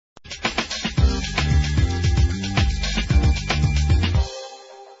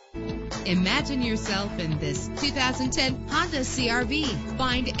Imagine yourself in this 2010 Honda CR-V.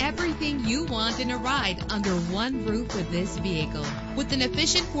 Find everything you want in a ride under one roof with this vehicle. With an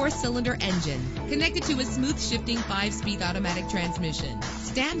efficient 4-cylinder engine connected to a smooth shifting 5-speed automatic transmission.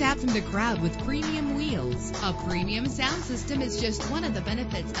 Stand out from the crowd with premium wheels. A premium sound system is just one of the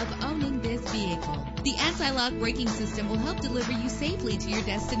benefits of owning this vehicle. The anti-lock braking system will help deliver you safely to your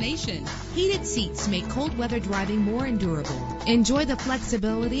destination. Heated seats make cold weather driving more endurable. Enjoy the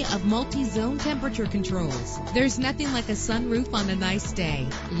flexibility of multi-zone temperature controls. There's nothing like a sunroof on a nice day.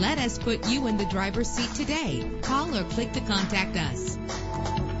 Let us put you in the driver's seat today. Call or click to contact us.